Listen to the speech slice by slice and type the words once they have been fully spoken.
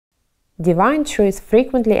Divine Truth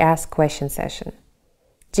Frequently Asked Question Session.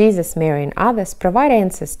 Jesus, Mary and others provide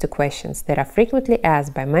answers to questions that are frequently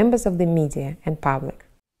asked by members of the media and public.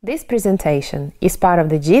 This presentation is part of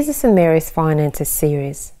the Jesus and Mary's Finances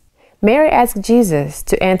series. Mary asked Jesus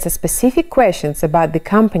to answer specific questions about the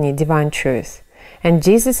company Divine Truth and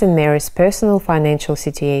Jesus and Mary's personal financial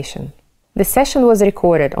situation. The session was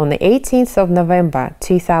recorded on the 18th of November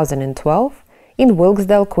 2012 in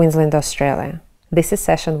Wilkesdale, Queensland, Australia. This is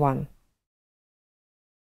session 1.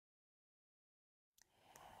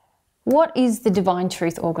 What is the Divine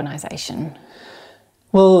Truth Organisation?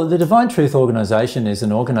 Well, the Divine Truth Organisation is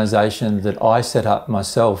an organisation that I set up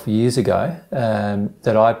myself years ago,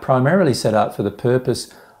 that I primarily set up for the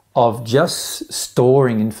purpose of just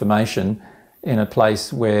storing information in a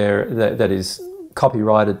place where that is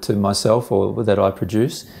copyrighted to myself or that I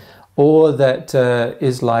produce, or that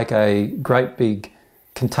is like a great big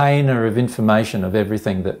container of information of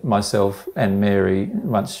everything that myself and Mary,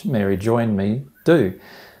 once Mary joined me, do.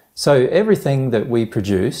 So everything that we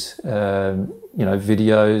produce, videos,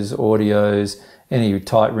 audios, any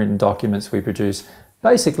typewritten documents we produce,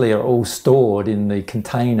 basically are all stored in the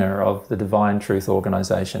container of the Divine Truth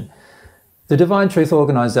Organisation. The Divine Truth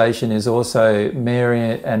Organisation is also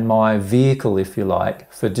Mary and my vehicle, if you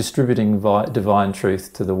like, for distributing divine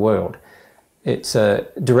truth to the world. It's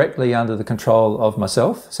directly under the control of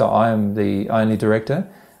myself, so I am the only director.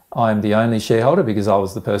 I'm the only shareholder because I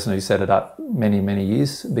was the person who set it up many, many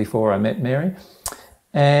years before I met Mary.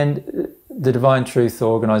 And the Divine Truth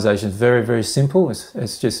Organisation is very, very simple.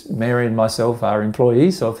 It's just Mary and myself are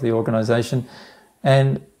employees of the organisation.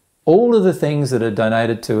 And all of the things that are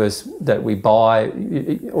donated to us that we buy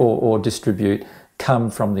or distribute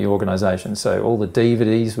come from the organisation. So all the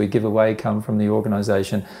DVDs we give away come from the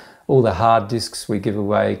organisation. All the hard disks we give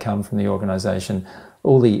away come from the organisation.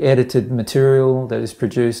 All the edited material that is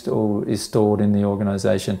produced all is stored in the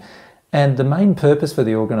organisation. And the main purpose for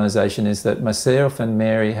the organisation is that myself and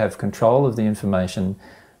Mary have control of the information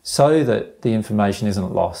so that the information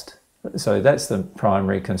isn't lost. So that's the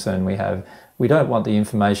primary concern we have. We don't want the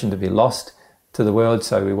information to be lost to the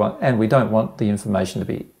world, and we don't want the information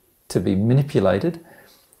to be manipulated.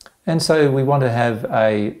 And so we want to have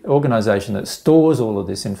an organisation that stores all of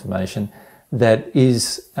this information that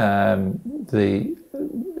is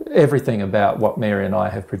everything about what Mary and I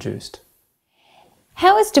have produced.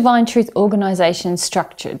 How is Divine Truth Organisation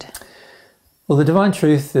structured? Well, the Divine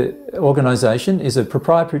Truth Organisation is a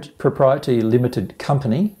proprietary limited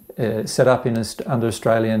company set up under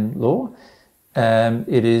Australian law.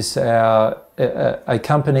 It is a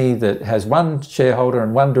company that has one shareholder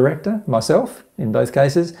and one director, myself in both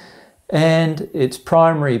cases, and its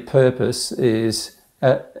primary purpose is,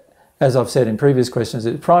 as I've said in previous questions,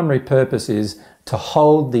 its primary purpose is to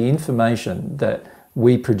hold the information that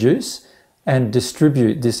we produce and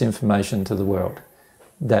distribute this information to the world.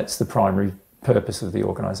 That's the primary purpose of the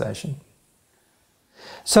organisation.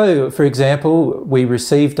 So, for example, we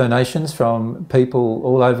receive donations from people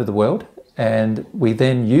all over the world, and we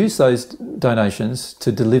then use those donations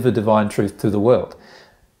to deliver divine truth to the world.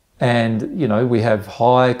 And, we have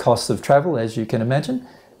high costs of travel, as you can imagine.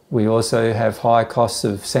 We also have high costs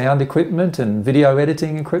of sound equipment and video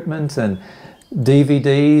editing equipment and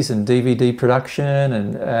DVDs and DVD production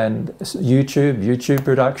and YouTube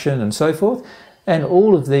production and so forth. And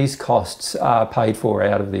all of these costs are paid for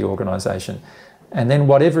out of the organisation. And then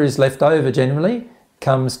whatever is left over generally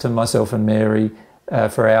comes to myself and Mary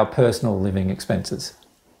for our personal living expenses.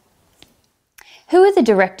 Who are the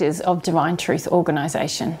directors of Divine Truth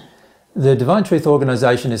Organisation? The Divine Truth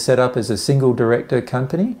Organisation is set up as a single director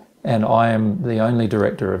company, and I am the only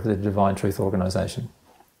director of the Divine Truth Organisation.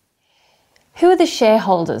 Who are the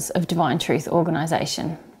shareholders of Divine Truth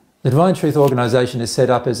Organisation? The Divine Truth Organisation is set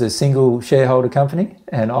up as a single shareholder company,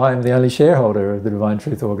 and I am the only shareholder of the Divine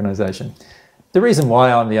Truth Organisation. The reason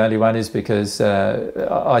why I'm the only one is because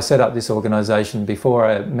I set up this organisation before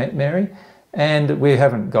I met Mary, and we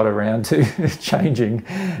haven't got around to changing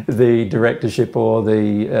the directorship or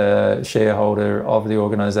the shareholder of the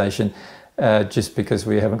organisation just because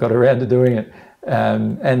we haven't got around to doing it.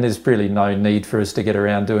 And there's really no need for us to get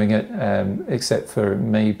around doing it, except for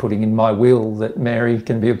me putting in my will that Mary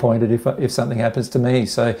can be appointed if something happens to me.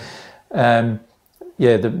 So,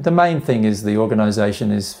 the main thing is the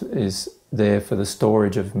organisation is there for the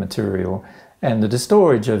storage of material and the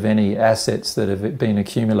storage of any assets that have been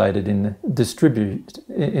accumulated in distributing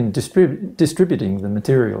the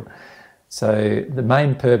material. So the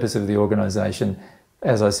main purpose of the organisation,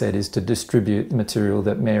 as I said, is to distribute the material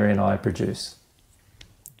that Mary and I produce.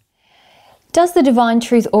 Does the Divine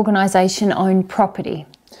Truth Organisation own property?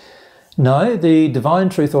 No, the Divine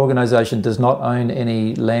Truth organisation does not own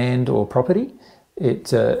any land or property.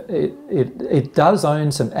 It does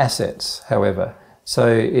own some assets, however. So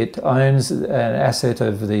it owns an asset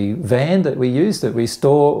of the van that we use, that we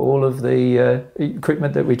store all of the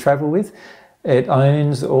equipment that we travel with. It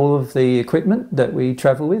owns all of the equipment that we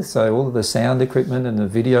travel with, so all of the sound equipment and the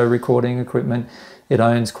video recording equipment. It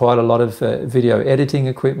owns quite a lot of video editing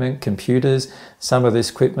equipment, computers. Some of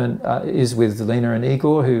this equipment is with Lena and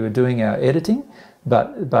Igor, who are doing our editing,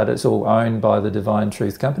 but it's all owned by the Divine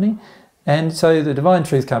Truth Company. And so the Divine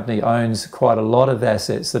Truth Company owns quite a lot of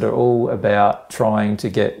assets that are all about trying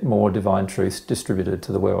to get more Divine Truth distributed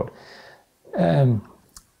to the world.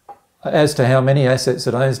 As to how many assets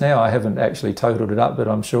it owns now, I haven't actually totaled it up, but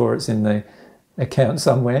I'm sure it's in the account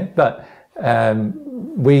somewhere. But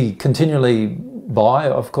we continually buy,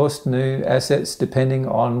 of course, new assets depending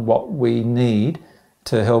on what we need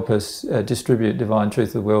to help us distribute Divine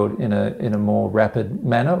Truth to the world in a more rapid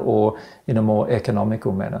manner or in a more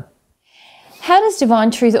economical manner. How does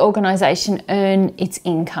Divine Truth organisation earn its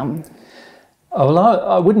income? Well,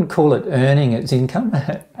 I wouldn't call it earning its income.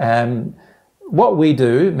 What we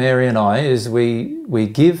do, Mary and I, is we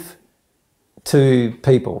give to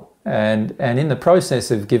people, and in the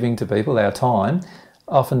process of giving to people our time,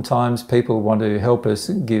 oftentimes people want to help us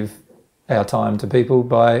give our time to people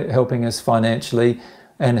by helping us financially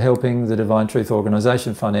and helping the Divine Truth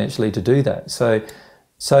organisation financially to do that. So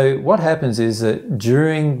what happens is that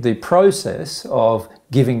during the process of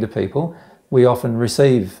giving to people, we often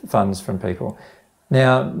receive funds from people.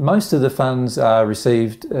 Now, most of the funds are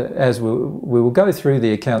received as we will go through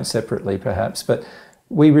the account separately perhaps, but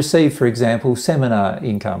we receive, for example, seminar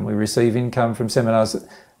income. We receive income from seminars.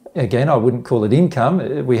 Again, I wouldn't call it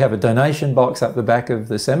income. We have a donation box up the back of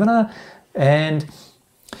the seminar, and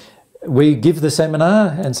we give the seminar,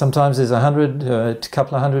 and sometimes there's a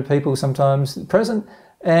couple of hundred people sometimes present,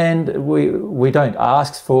 and we don't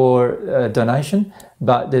ask for a donation,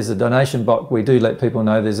 but there's a donation box. We do let people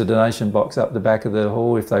know there's a donation box up the back of the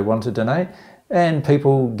hall if they want to donate, and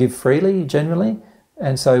people give freely generally,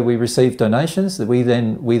 and so we receive donations that we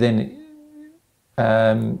then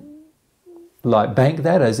like bank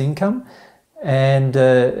that as income, and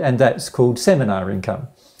that's called seminar income.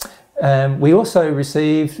 We also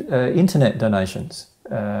receive internet donations.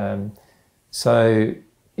 So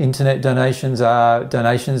internet donations are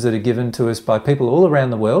donations that are given to us by people all around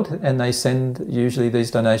the world, and they send usually these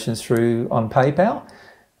donations through on PayPal,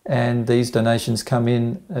 and these donations come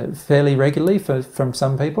in fairly regularly from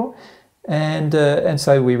some people, and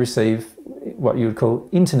so we receive what you would call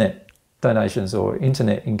internet donations or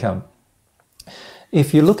internet income.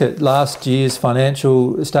 If you look at last year's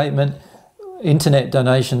financial statement, internet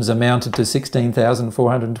donations amounted to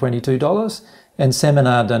 $16,422 and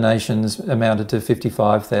seminar donations amounted to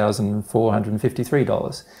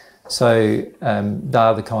 $55,453. So they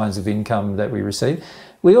are the kinds of income that we receive.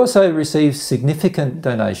 We also receive significant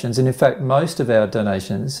donations, and in fact most of our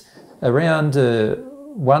donations, around usually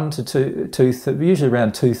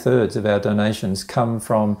around 2/3 of our donations come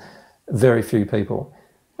from very few people.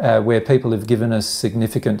 Where people have given us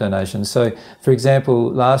significant donations. So, for example,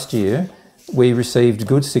 last year we received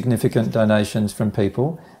good significant donations from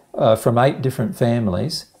people from 8 different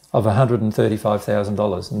families of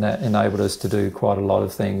 $135,000, and that enabled us to do quite a lot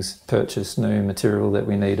of things, purchase new material that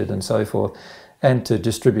we needed and so forth, and to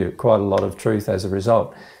distribute quite a lot of truth as a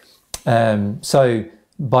result. So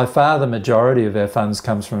by far the majority of our funds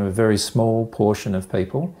comes from a very small portion of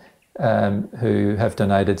people who have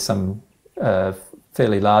donated some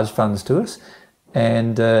fairly large funds to us,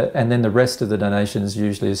 and then the rest of the donations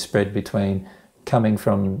usually is spread between coming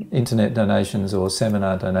from internet donations or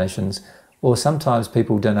seminar donations, or sometimes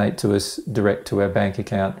people donate to us direct to our bank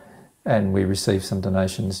account and we receive some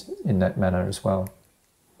donations in that manner as well.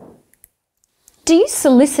 Do you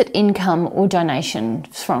solicit income or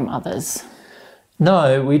donations from others?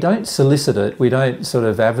 No, we don't solicit it. We don't sort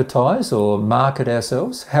of advertise or market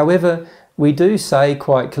ourselves. However, we do say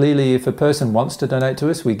quite clearly if a person wants to donate to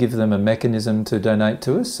us, we give them a mechanism to donate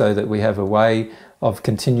to us so that we have a way of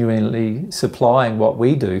continually supplying what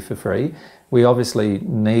we do for free. We obviously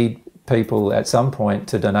need people at some point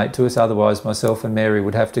to donate to us, otherwise myself and Mary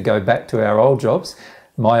would have to go back to our old jobs.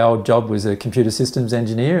 My old job was a computer systems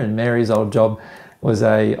engineer and Mary's old job was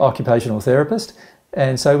an occupational therapist.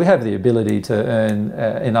 And so we have the ability to earn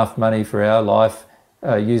enough money for our life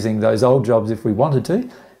using those old jobs if we wanted to.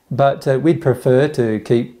 But we'd prefer to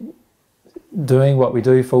keep doing what we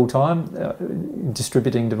do full time,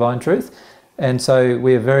 distributing Divine Truth. And so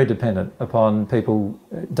we are very dependent upon people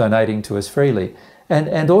donating to us freely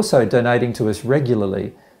and also donating to us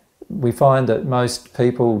regularly. we find that most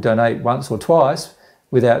people donate once or twice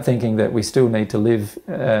without thinking that we still need to live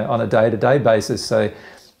on a day-to-day basis. So,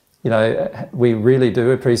 you know, we really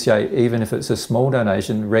do appreciate, even if it's a small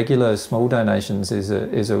donation, regular small donations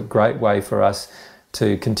is a great way for us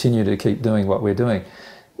to continue to keep doing what we're doing.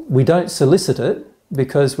 We don't solicit it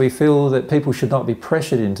because we feel that people should not be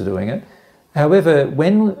pressured into doing it. However,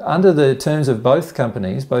 when under the terms of both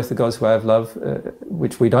companies, both the God's Way of Love,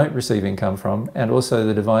 which we don't receive income from, and also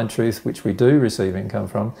the Divine Truth, which we do receive income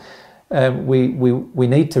from, we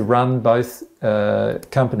need to run both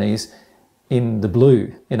companies in the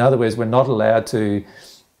blue. In other words, we're not allowed to,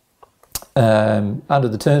 under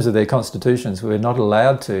the terms of their constitutions, we're not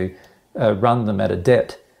allowed to run them at a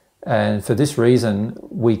debt. And for this reason,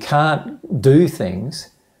 we can't do things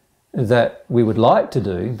that we would like to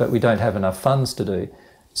do, but we don't have enough funds to do.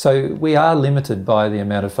 So we are limited by the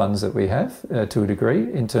amount of funds that we have to a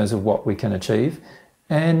degree in terms of what we can achieve.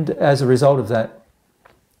 And as a result of that,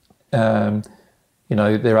 you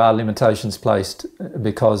know, there are limitations placed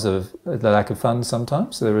because of the lack of funds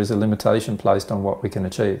sometimes. So there is a limitation placed on what we can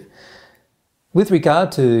achieve. With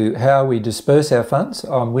regard to how we disperse our funds,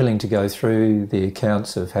 I'm willing to go through the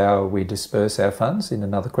accounts of how we disperse our funds in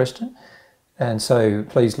another question. And so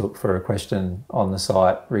please look for a question on the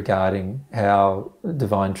site regarding how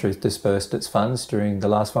Divine Truth dispersed its funds during the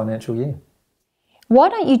last financial year. Why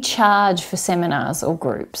don't you charge for seminars or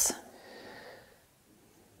groups?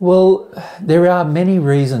 Well, there are many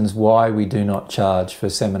reasons why we do not charge for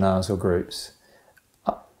seminars or groups.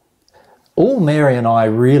 All Mary and I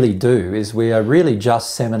really do is we are really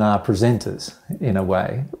just seminar presenters in a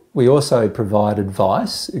way. We also provide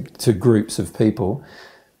advice to groups of people,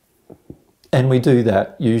 and we do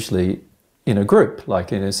that usually in a group,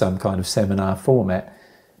 like in some kind of seminar format.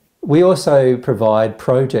 We also provide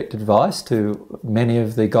project advice to many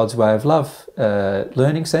of the God's Way of Love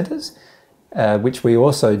learning centres, which we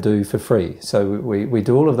also do for free. So we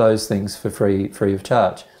do all of those things for free of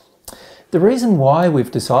charge. The reason why we've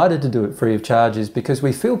decided to do it free of charge is because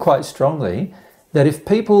we feel quite strongly that if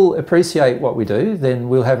people appreciate what we do, then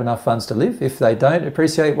we'll have enough funds to live. If they don't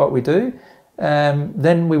appreciate what we do,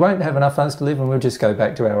 then we won't have enough funds to live and we'll just go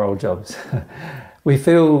back to our old jobs. We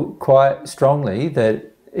feel quite strongly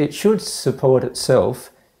that it should support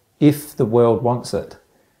itself if the world wants it.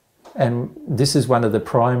 And this is one of the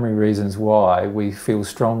primary reasons why we feel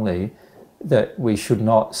strongly that we should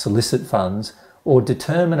not solicit funds or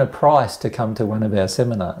determine a price to come to one of our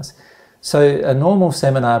seminars. So a normal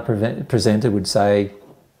seminar presenter would say,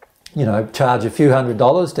 you know, charge a few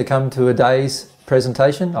 $100s to come to a day's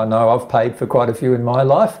presentation. I know I've paid for quite a few in my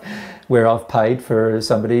life where I've paid for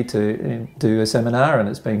somebody to do a seminar and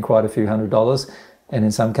it's been quite a few $100s. And in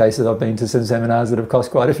some cases I've been to some seminars that have cost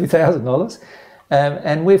quite a few $1,000s.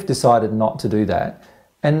 And we've decided not to do that.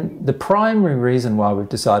 And the primary reason why we've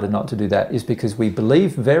decided not to do that is because we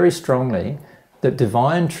believe very strongly that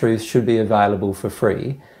Divine Truth should be available for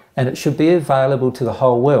free, and it should be available to the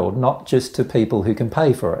whole world, not just to people who can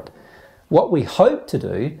pay for it. What we hope to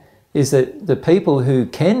do is that the people who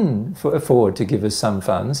can afford to give us some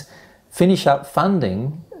funds finish up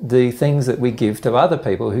funding the things that we give to other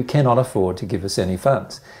people who cannot afford to give us any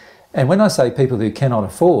funds. And when I say people who cannot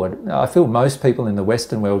afford, I feel most people in the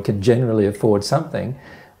Western world can generally afford something,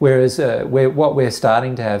 whereas what we're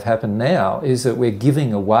starting to have happen now is that we're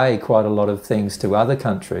giving away quite a lot of things to other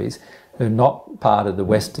countries who are not part of the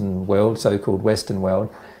Western world, so-called Western world,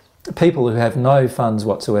 people who have no funds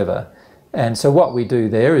whatsoever. And so what we do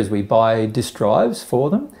there is we buy disk drives for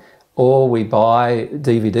them, or we buy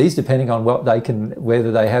DVDs, depending on what they can,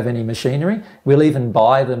 whether they have any machinery. We'll even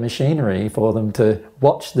buy the machinery for them to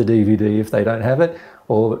watch the DVD if they don't have it,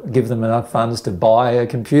 or give them enough funds to buy a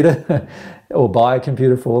computer, or buy a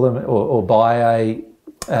computer for them, or buy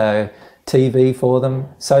a TV for them,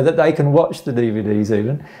 so that they can watch the DVDs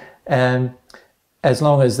even. And as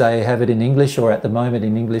long as they have it in English, or at the moment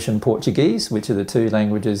in English and Portuguese, which are the two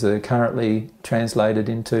languages that are currently translated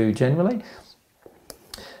into generally.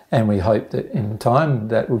 And we hope that in time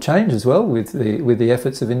that will change as well with the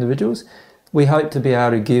efforts of individuals. We hope to be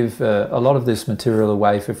able to give a lot of this material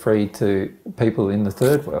away for free to people in the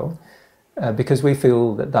third world because we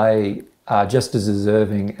feel that they are just as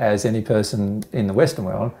deserving as any person in the Western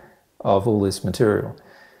world of all this material.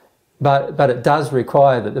 But it does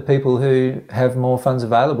require that the people who have more funds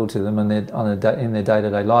available to them in their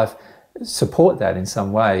day-to-day life support that in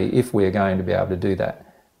some way if we're going to be able to do that.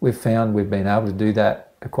 We've found we've been able to do that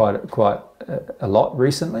quite a lot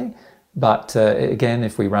recently, but again,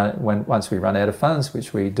 if we once we run out of funds,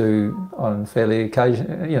 which we do on fairly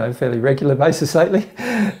regular basis lately,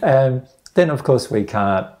 then of course we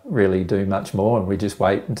can't really do much more, and we just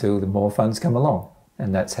wait until the more funds come along.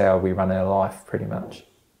 And that's how we run our life pretty much.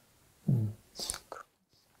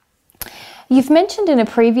 You've mentioned in a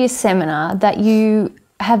previous seminar that you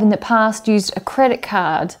have in the past used a credit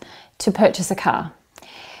card to purchase a car.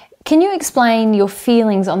 Can you explain your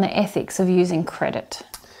feelings on the ethics of using credit?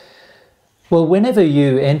 Well, whenever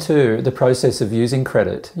you enter the process of using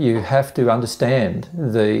credit, you have to understand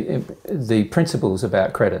the principles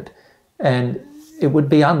about credit. And it would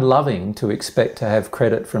be unloving to expect to have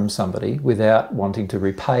credit from somebody without wanting to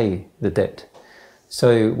repay the debt.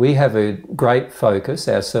 So we have a great focus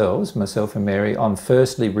ourselves, myself and Mary, on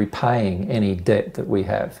firstly repaying any debt that we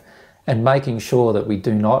have and making sure that we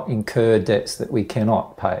do not incur debts that we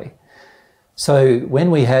cannot pay. So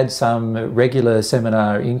when we had some regular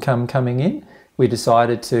seminar income coming in, we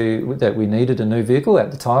decided that we needed a new vehicle.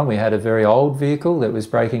 At the time we had a very old vehicle that was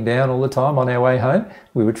breaking down all the time on our way home.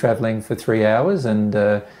 We were travelling for 3 hours and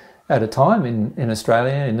at a time in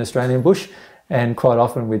Australia, in the Australian bush, and quite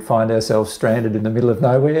often we'd find ourselves stranded in the middle of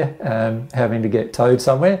nowhere, having to get towed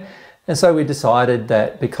somewhere. And so we decided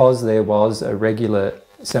that because there was a regular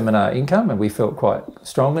seminar income and we felt quite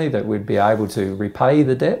strongly that we'd be able to repay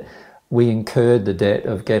the debt, we incurred the debt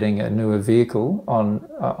of getting a newer vehicle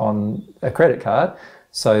on a credit card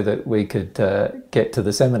so that we could get to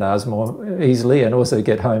the seminars more easily and also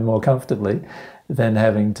get home more comfortably than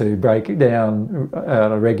having to break it down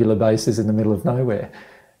on a regular basis in the middle of nowhere.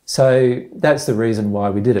 So that's the reason why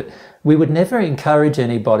we did it. We would never encourage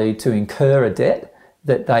anybody to incur a debt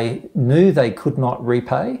that they knew they could not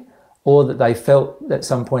repay, or that they felt at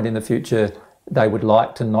some point in the future they would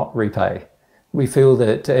like to not repay. We feel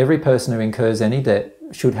that every person who incurs any debt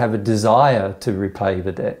should have a desire to repay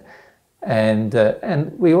the debt. And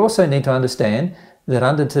we also need to understand that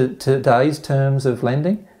under today's terms of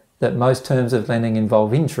lending, that most terms of lending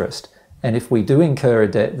involve interest. And if we do incur a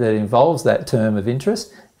debt that involves that term of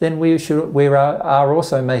interest, then we are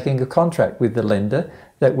also making a contract with the lender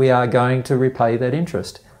that we are going to repay that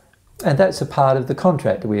interest. And that's a part of the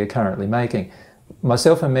contract that we are currently making.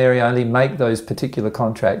 Myself and Mary only make those particular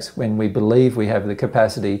contracts when we believe we have the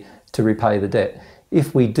capacity to repay the debt.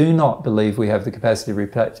 If we do not believe we have the capacity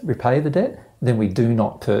to repay the debt, then we do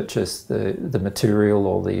not purchase the material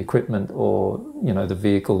or the equipment or the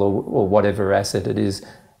vehicle or whatever asset it is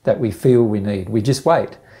that we feel we need. We just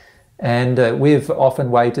wait. And we've often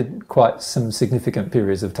waited quite some significant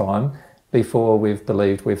periods of time before we've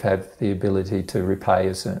believed we've had the ability to repay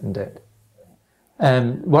a certain debt.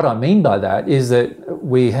 And what I mean by that is that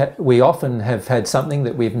we often have had something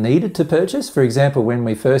that we've needed to purchase. For example, when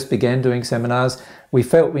we first began doing seminars, we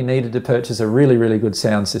felt we needed to purchase a really, really good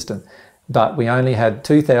sound system, but we only had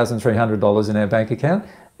 $2,300 in our bank account,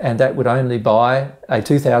 and that would only buy a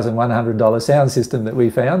 $2,100 sound system that we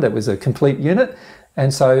found that was a complete unit.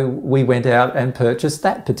 And so we went out and purchased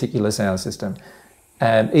that particular sound system.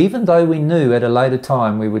 Even though we knew at a later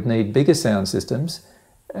time we would need bigger sound systems,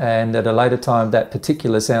 and at a later time that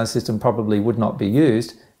particular sound system probably would not be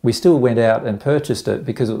used, we still went out and purchased it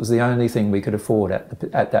because it was the only thing we could afford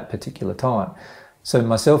at that particular time. So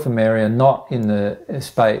myself and Mary are not in the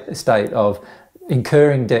state of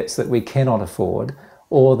incurring debts that we cannot afford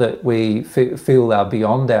or that we feel are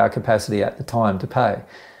beyond our capacity at the time to pay.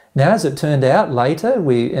 Now, as it turned out later,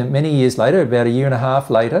 many years later, about 1.5 years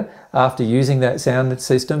later, after using that sound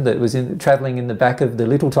system that was travelling in the back of the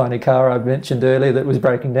little tiny car I mentioned earlier that was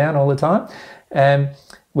breaking down all the time,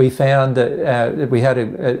 we found that we had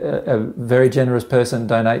a very generous person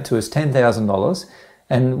donate to us $10,000,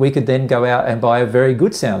 and we could then go out and buy a very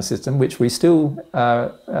good sound system, which we still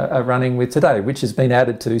are running with today, which has been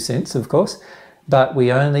added to since, of course. But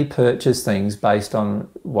we only purchase things based on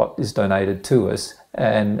what is donated to us,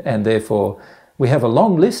 and therefore we have a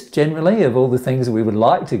long list generally of all the things that we would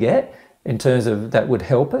like to get in terms of that would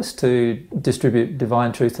help us to distribute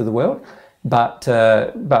divine truth to the world, but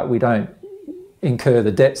we don't incur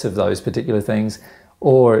the debts of those particular things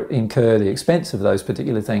or incur the expense of those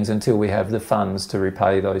particular things until we have the funds to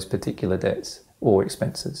repay those particular debts or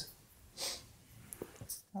expenses.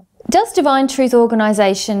 Does Divine Truth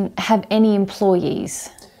Organisation have any employees?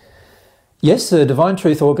 Yes, the Divine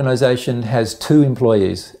Truth Organisation has 2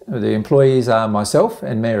 employees. The employees are myself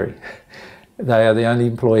and Mary. They are the only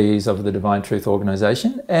employees of the Divine Truth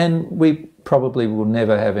Organisation, and we probably will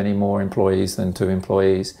never have any more employees than 2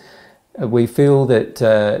 employees. We feel that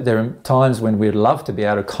there are times when we'd love to be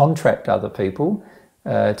able to contract other people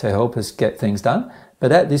to help us get things done,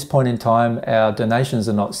 but at this point in time our donations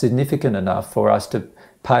are not significant enough for us to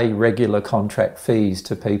pay regular contract fees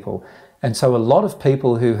to people. And so a lot of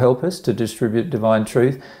people who help us to distribute divine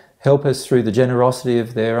truth help us through the generosity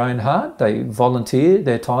of their own heart. They volunteer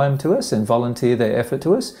their time to us and volunteer their effort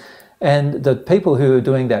to us. And the people who are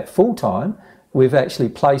doing that full time, we've actually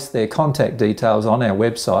placed their contact details on our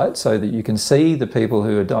website so that you can see the people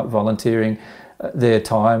who are volunteering their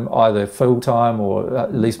time, either full time or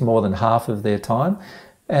at least more than half of their time,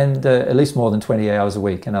 and at least more than 20 hours a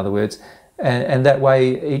week, in other words. And that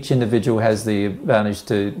way each individual has the advantage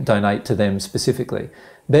to donate to them specifically.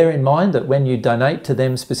 Bear in mind that when you donate to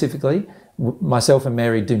them specifically, myself and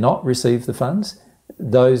Mary do not receive the funds.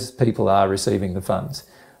 Those people are receiving the funds.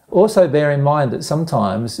 Also bear in mind that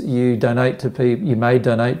sometimes you may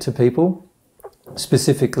donate to people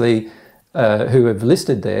specifically who have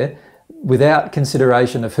listed there without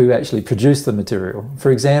consideration of who actually produced the material.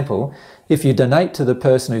 For example, if you donate to the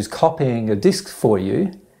person who's copying a disc for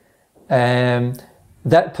you,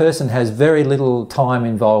 that person has very little time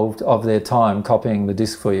involved of their time copying the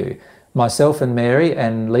disc for you. Myself and Mary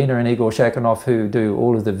and Lena and Igor Shakanov, who do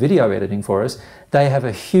all of the video editing for us, they have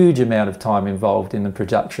a huge amount of time involved in the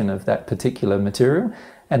production of that particular material.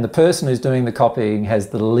 And the person who's doing the copying has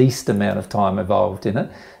the least amount of time involved in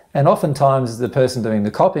it. And oftentimes the person doing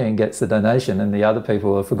the copying gets the donation and the other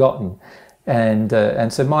people are forgotten. And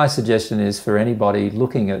so my suggestion is for anybody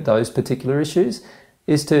looking at those particular issues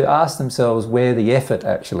is to ask themselves where the effort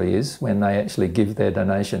actually is when they actually give their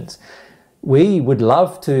donations. We would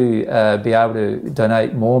love to be able to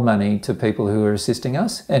donate more money to people who are assisting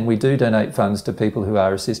us, and we do donate funds to people who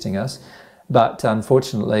are assisting us. But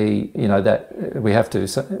unfortunately, you know, that we have to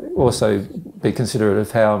also be considerate of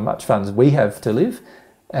how much funds we have to live,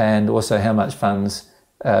 and also how much funds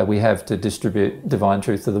we have to distribute divine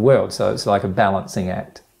truth to the world. So it's like a balancing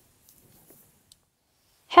act.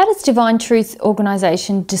 How does Divine Truth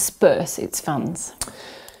organisation disperse its funds?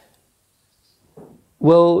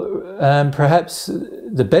 Well, perhaps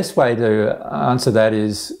the best way to answer that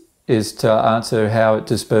is to answer how it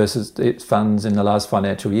disperses its funds in the last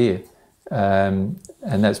financial year. And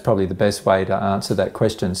that's probably the best way to answer that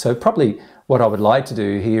question. So probably what I would like to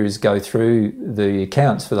do here is go through the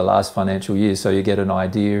accounts for the last financial year so you get an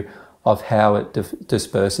idea of how it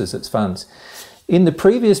disperses its funds. In the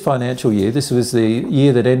previous financial year, this was the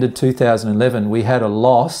year that ended 2011, we had a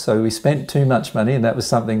loss, so we spent too much money, and that was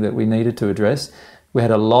something that we needed to address. We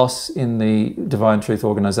had a loss in the Divine Truth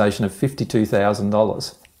organisation of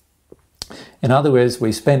 $52,000. In other words,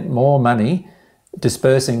 we spent more money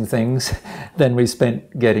dispersing things than we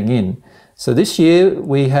spent getting in. So this year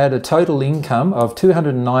we had a total income of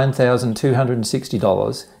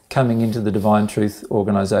 $209,260 coming into the Divine Truth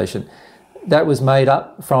organisation. That was made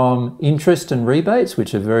up from interest and rebates,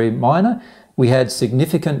 which are very minor. We had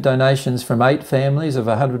significant donations from 8 families of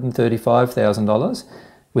 $135,000.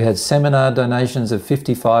 We had seminar donations of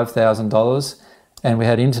 $55,000, and we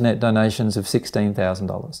had internet donations of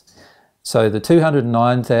 $16,000. So the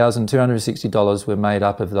 $209,260 were made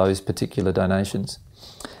up of those particular donations.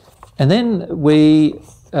 And then we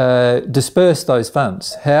dispersed those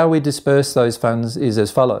funds. How we dispersed those funds is as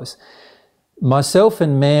follows. Myself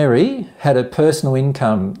and Mary had a personal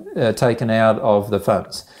income taken out of the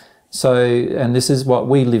funds. So, and this is what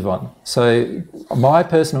we live on. So my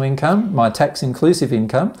personal income, my tax inclusive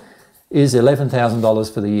income, is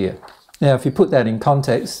 $11,000 for the year. Now, if you put that in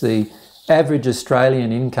context, the average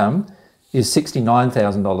Australian income is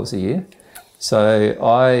 $69,000 a year. So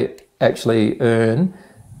I actually earn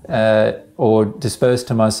or disperse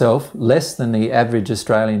to myself less than the average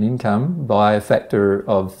Australian income by a factor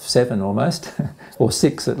of 7 almost, or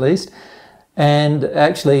 6 at least. And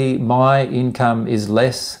actually my income is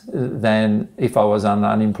less than if I was on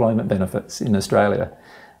unemployment benefits in Australia.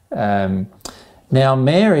 Now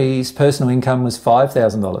Mary's personal income was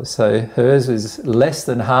 $5,000, so hers is less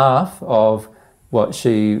than half of what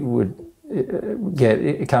she would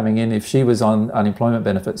get coming in if she was on unemployment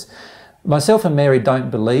benefits. Myself and Mary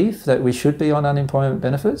don't believe that we should be on unemployment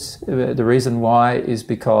benefits. The reason why is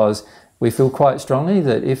because we feel quite strongly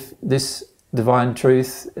that if this divine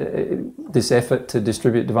truth, this effort to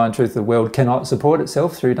distribute divine truth to the world cannot support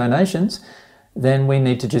itself through donations, then we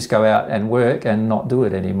need to just go out and work and not do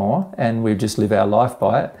it anymore, and we just live our life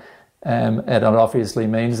by it. And it obviously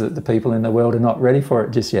means that the people in the world are not ready for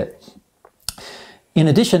it just yet. In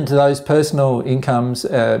addition to those personal incomes,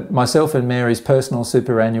 myself and Mary's personal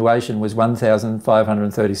superannuation was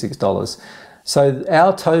 $1,536. So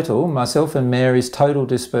our total, myself and Mary's total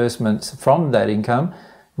disbursements from that income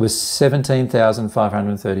was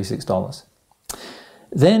 $17,536.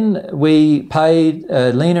 Then we paid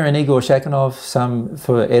Lena and Igor Shakhanov some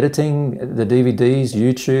for editing the DVDs,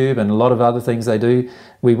 YouTube, and a lot of other things they do.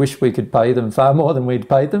 We wish we could pay them far more than we'd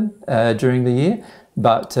paid them during the year,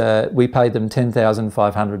 but we paid them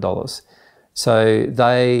 $10,500. So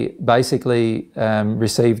they basically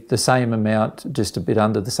received the same amount, just a bit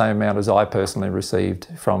under the same amount as I personally received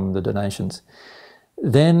from the donations.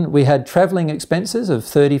 Then we had travelling expenses of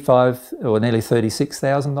 $35,000 or nearly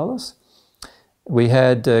 $36,000. We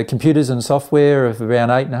had computers and software of around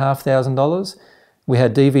 $8,500. We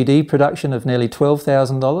had DVD production of nearly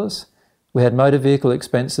 $12,000. We had motor vehicle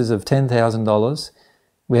expenses of $10,000.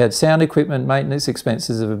 We had sound equipment maintenance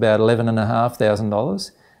expenses of about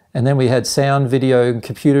 $11,500. And then we had sound, video and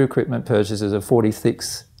computer equipment purchases of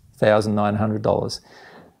 $46,900.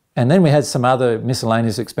 And then we had some other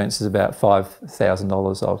miscellaneous expenses, about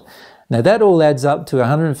 $5,000 of. Now that all adds up to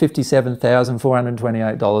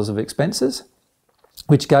 $157,428 of expenses,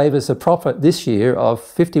 which gave us a profit this year of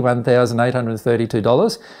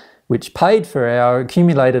 $51,832, which paid for our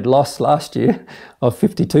accumulated loss last year of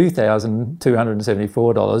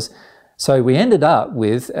 $52,274. So we ended up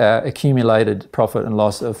with our accumulated profit and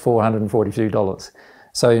loss of $442.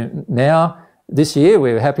 So now, this year,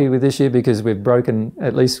 we're happy with this year because we've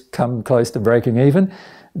at least come close to breaking even.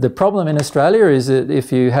 The problem in Australia is that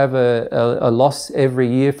if you have a loss every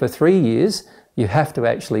year for 3 years, you have to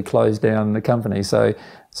actually close down the company. So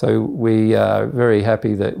we are very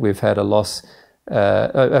happy that we've had a loss,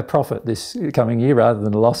 a profit this coming year rather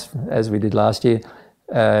than a loss as we did last year,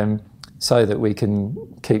 so that we can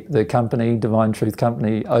keep the company, Divine Truth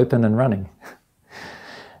Company, open and running.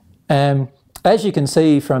 As you can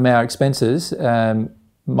see from our expenses,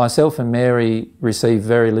 myself and Mary receive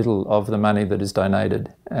very little of the money that is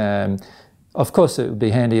donated. Of course, it would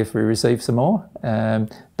be handy if we received some more,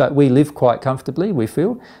 but we live quite comfortably, we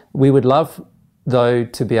feel. We would love, though,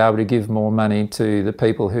 to be able to give more money to the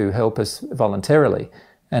people who help us voluntarily.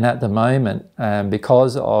 And at the moment,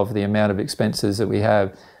 because of the amount of expenses that we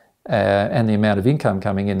have and the amount of income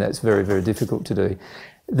coming in, that's very, very difficult to do.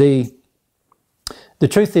 The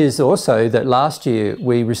truth is also that last year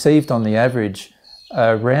we received on the average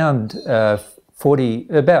around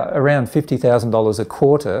 $50,000 a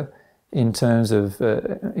quarter in terms of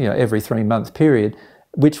every 3-month period,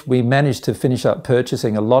 which we managed to finish up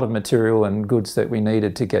purchasing a lot of material and goods that we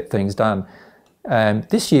needed to get things done.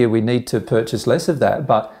 This year we need to purchase less of that,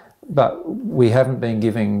 but we haven't been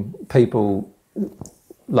giving people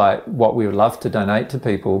like what we would love to donate to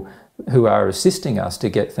people who are assisting us to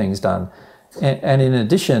get things done. And in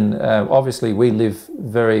addition, obviously we live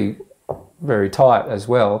very, very tight as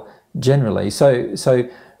well, generally. So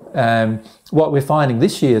what we're finding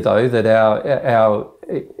this year, though, that our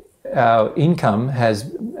income is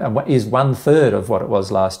 1/3 of what it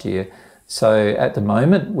was last year. So at the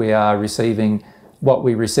moment, we are receiving what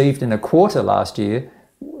we received in a quarter last year.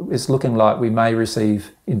 It's looking like we may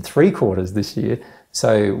receive in 3 quarters this year.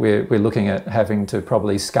 So we're looking at having to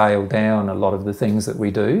probably scale down a lot of the things that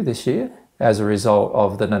we do this year, as a result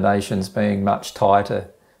of the donations being much tighter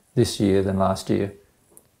this year than last year.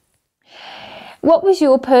 What was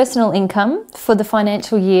your personal income for the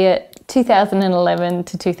financial year 2011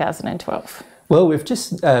 to 2012? Well, we've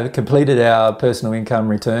just completed our personal income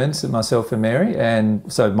returns, myself and Mary, and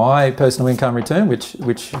so my personal income return, which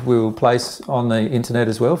we'll place on the internet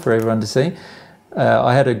as well for everyone to see,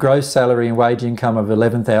 I had a gross salary and wage income of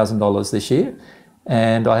 $11,000 this year,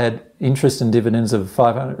 and I had interest and dividends of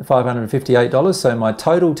 $558, so my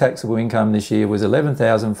total taxable income this year was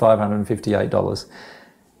 $11,558.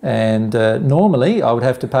 And normally I would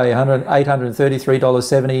have to pay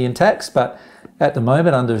 $833.70 in tax, but at the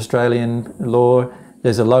moment under Australian law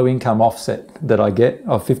there's a low income offset that I get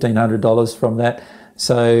of $1,500 from that,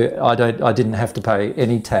 so I didn't have to pay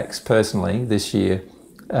any tax personally this year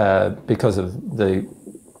because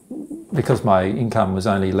my income was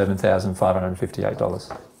only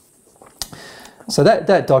 $11,558. So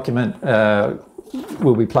that document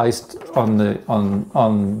will be placed in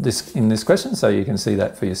this question, so you can see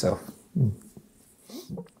that for yourself.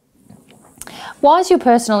 Why is your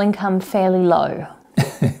personal income fairly low?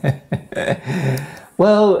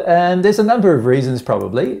 Well, there's a number of reasons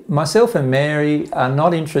probably. Myself and Mary are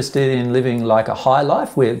not interested in living like a high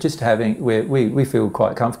life. We're just we feel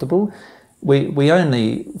quite comfortable. We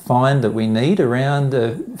only find that we need around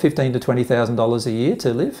 $15,000 to $20,000 a year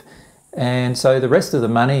to live. And so the rest of the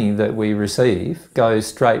money that we receive goes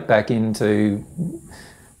straight back into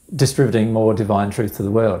distributing more divine truth to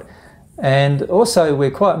the world. And also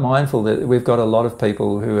we're quite mindful that we've got a lot of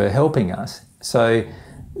people who are helping us. So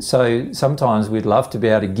sometimes we'd love to be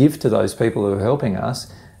able to give to those people who are helping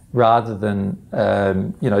us, rather than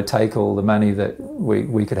take all the money that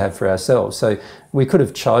we could have for ourselves. So we could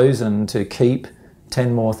have chosen to keep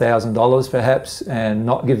 $10,000 perhaps and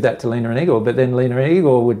not give that to Lena and Igor, but then Lena and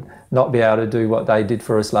Igor would not be able to do what they did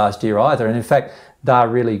for us last year either. And in fact, they're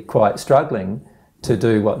really quite struggling to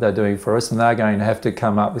do what they're doing for us, and they're going to have to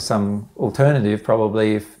come up with some alternative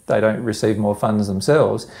probably if they don't receive more funds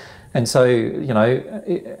themselves. And so,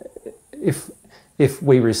 if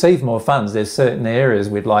we receive more funds, there's certain areas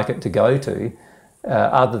we'd like it to go to,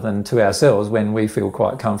 other than to ourselves, when we feel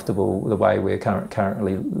quite comfortable the way we're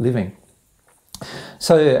currently living.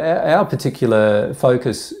 So our particular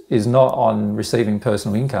focus is not on receiving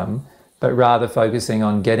personal income, but rather focusing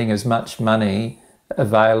on getting as much money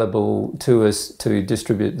available to us to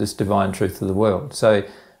distribute this divine truth to the world. So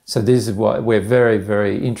this is what we're very,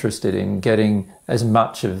 very interested in, getting as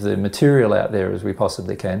much of the material out there as we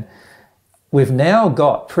possibly can. We've now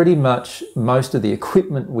got pretty much most of the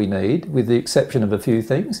equipment we need, with the exception of a few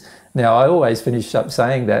things. Now, I always finish up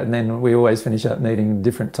saying that, and then we always finish up needing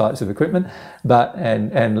different types of equipment.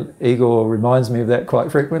 And Igor reminds me of that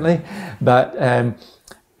quite frequently. But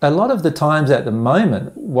a lot of the times at the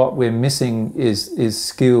moment, what we're missing is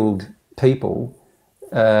skilled people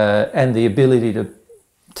and the ability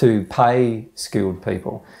to pay skilled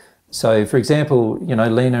people. So, for example,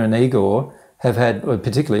 Lena and Igor have had, or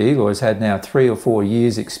particularly Igor has had now 3 or 4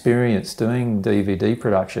 years experience doing DVD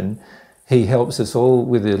production. He helps us all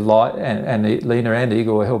with the light, and Lena and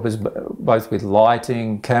Igor help us both with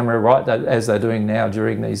lighting, camera, right, as they're doing now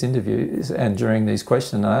during these interviews and during these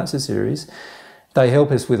question and answer series. They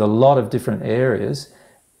help us with a lot of different areas,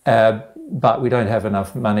 but we don't have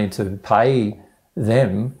enough money to pay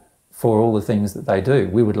them for all the things that they do.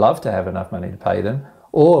 We would love to have enough money to pay them,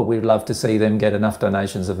 or we'd love to see them get enough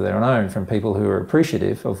donations of their own from people who are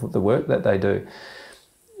appreciative of the work that they do.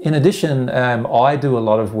 In addition, I do a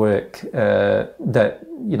lot of work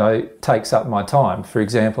that takes up my time. For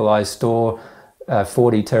example, I store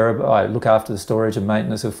 40 terabytes. I look after the storage and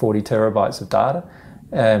maintenance of 40 terabytes of data.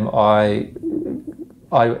 I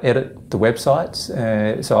edit the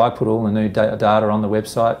websites, so I put all the new data on the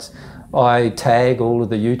websites. I tag all of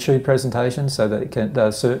the YouTube presentations so that they're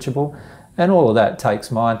searchable. And all of that takes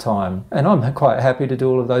my time. And I'm quite happy to do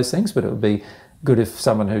all of those things, but it would be good if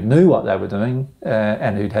someone who knew what they were doing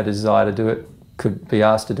and who'd had a desire to do it could be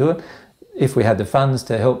asked to do it. If we had the funds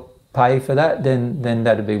to help pay for that, then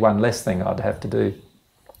that'd be one less thing I'd have to do.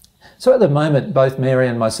 So at the moment, both Mary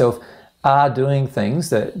and myself are doing things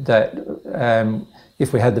that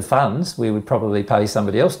if we had the funds, we would probably pay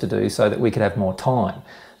somebody else to do so that we could have more time.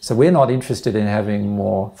 So we're not interested in having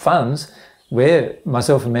more funds.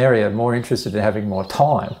 Myself and Mary are more interested in having more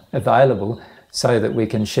time available so that we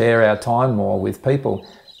can share our time more with people.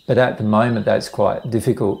 But at the moment, that's quite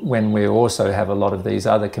difficult when we also have a lot of these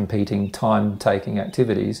other competing time-taking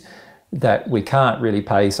activities that we can't really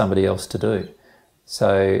pay somebody else to do.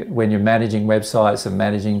 So when you're managing websites and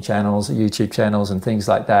managing channels, YouTube channels and things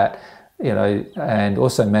like that, and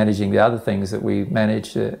also managing the other things that we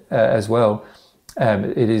manage as well,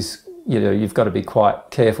 it is, you've got to be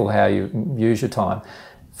quite careful how you use your time.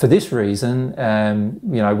 For this reason,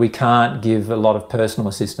 we can't give a lot of personal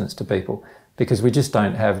assistance to people because we just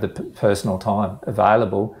don't have the personal time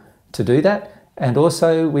available to do that. And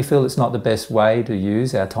also we feel it's not the best way to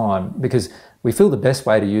use our time, because we feel the best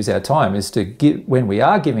way to use our time is to give, when we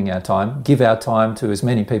are giving our time, give our time to as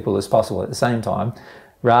many people as possible at the same time,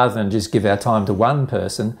 rather than just give our time to one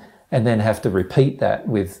person and then have to repeat that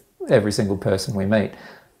with every single person we meet.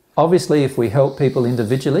 Obviously, if we help people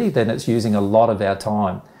individually, then it's using a lot of our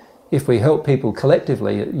time. If we help people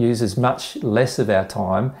collectively, it uses much less of our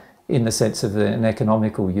time in the sense of an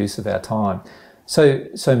economical use of our time. So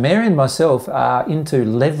Mary and myself are into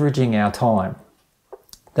leveraging our time.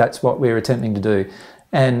 That's what we're attempting to do.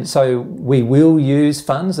 And so we will use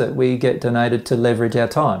funds that we get donated to leverage our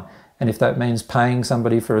time. And if that means paying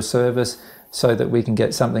somebody for a service so that we can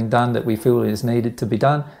get something done that we feel is needed to be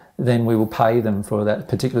done, then we will pay them for that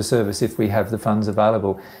particular service if we have the funds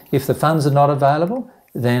available. If the funds are not available,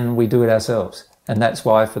 then we do it ourselves. And that's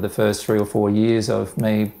why for the first 3 or 4 years of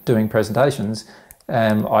me doing presentations,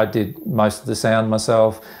 I did most of the sound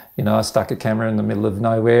myself. I stuck a camera in the middle of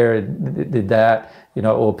nowhere and did that,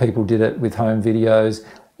 or people did it with home videos.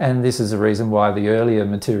 And this is the reason why the earlier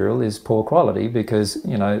material is poor quality, because,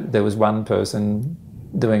 there was one person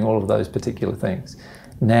doing all of those particular things.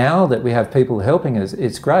 Now that we have people helping us,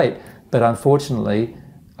 it's great, but unfortunately,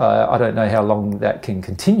 I don't know how long that can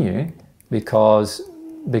continue because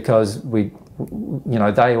we,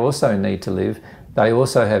 they also need to live. They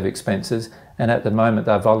also have expenses, and at the moment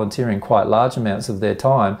they're volunteering quite large amounts of their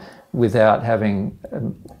time without having,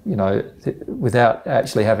 without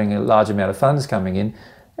actually having a large amount of funds coming in,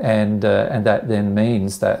 and that then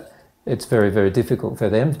means that it's very, very difficult for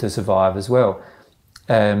them to survive as well.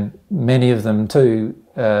 Many of them too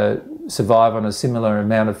survive on a similar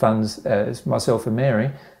amount of funds as myself and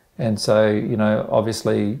Mary, and so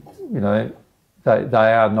obviously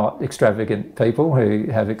they are not extravagant people who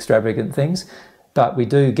have extravagant things, but we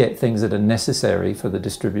do get things that are necessary for the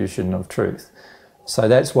distribution of truth. So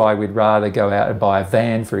that's why we'd rather go out and buy a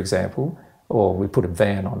van, for example, or we put a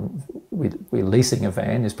van on, we're leasing a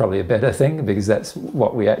van is probably a better thing, because that's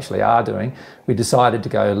what we actually are doing. We decided to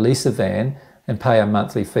go lease a van and pay a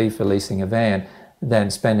monthly fee for leasing a van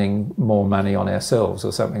than spending more money on ourselves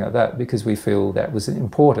or something like that, because we feel that was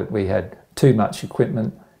important. We had too much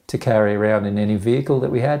equipment to carry around in any vehicle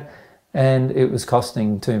that we had, and it was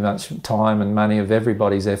costing too much time and money of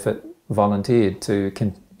everybody's effort volunteered to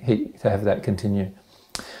have that continue.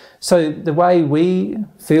 So the way we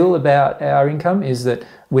feel about our income is that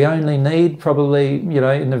we only need probably,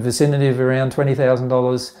 in the vicinity of around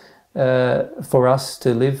 $20,000 for us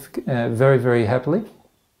to live very, very happily.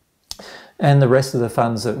 And the rest of the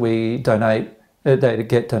funds that we donate, that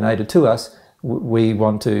get donated to us, we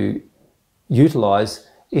want to utilise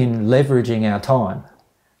in leveraging our time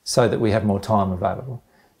so that we have more time available.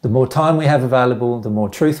 The more time we have available, the more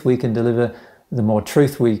truth we can deliver, the more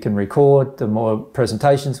truth we can record, the more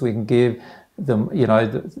presentations we can give, the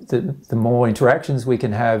more interactions we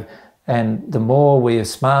can have, and the more we are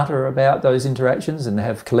smarter about those interactions and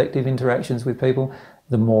have collective interactions with people,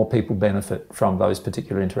 the more people benefit from those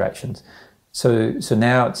particular interactions. So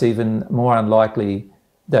now it's even more unlikely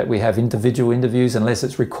that we have individual interviews unless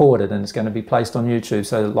it's recorded and it's going to be placed on YouTube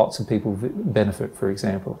so that lots of people benefit, for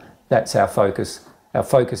example. That's our focus. Our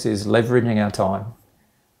focus is leveraging our time.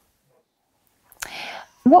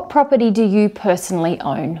 What property do you personally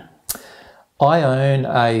own? I own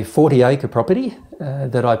a 40-acre property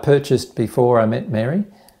that I purchased before I met Mary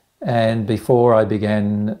and before I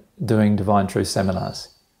began doing Divine Truth seminars.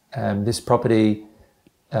 This property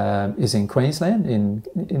is in Queensland,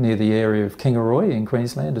 near the area of Kingaroy in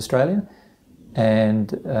Queensland, Australia.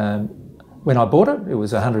 And when I bought it, it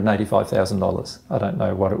was $185,000. I don't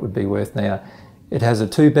know what it would be worth now. It has a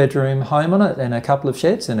 2-bedroom home on it and a couple of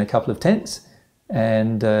sheds and a couple of tents.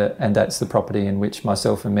 And that's the property in which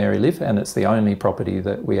myself and Mary live, and it's the only property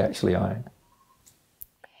that we actually own.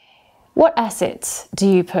 What assets do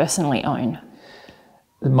you personally own?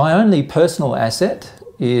 My only personal asset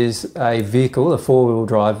is a vehicle, a 4-wheel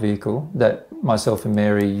drive vehicle, that myself and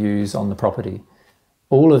Mary use on the property.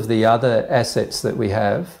 All of the other assets that we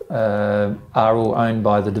have are all owned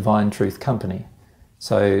by the Divine Truth Company.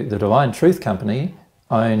 So the Divine Truth Company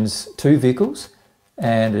owns 2 vehicles,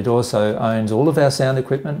 and it also owns all of our sound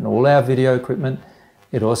equipment and all our video equipment.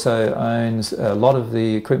 It also owns a lot of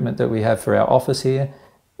the equipment that we have for our office here,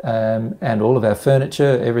 and all of our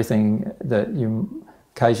furniture, everything that you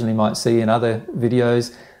occasionally might see in other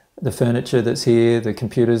videos, the furniture that's here, the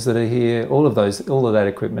computers that are here, all of that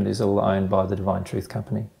equipment is all owned by the Divine Truth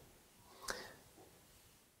Company.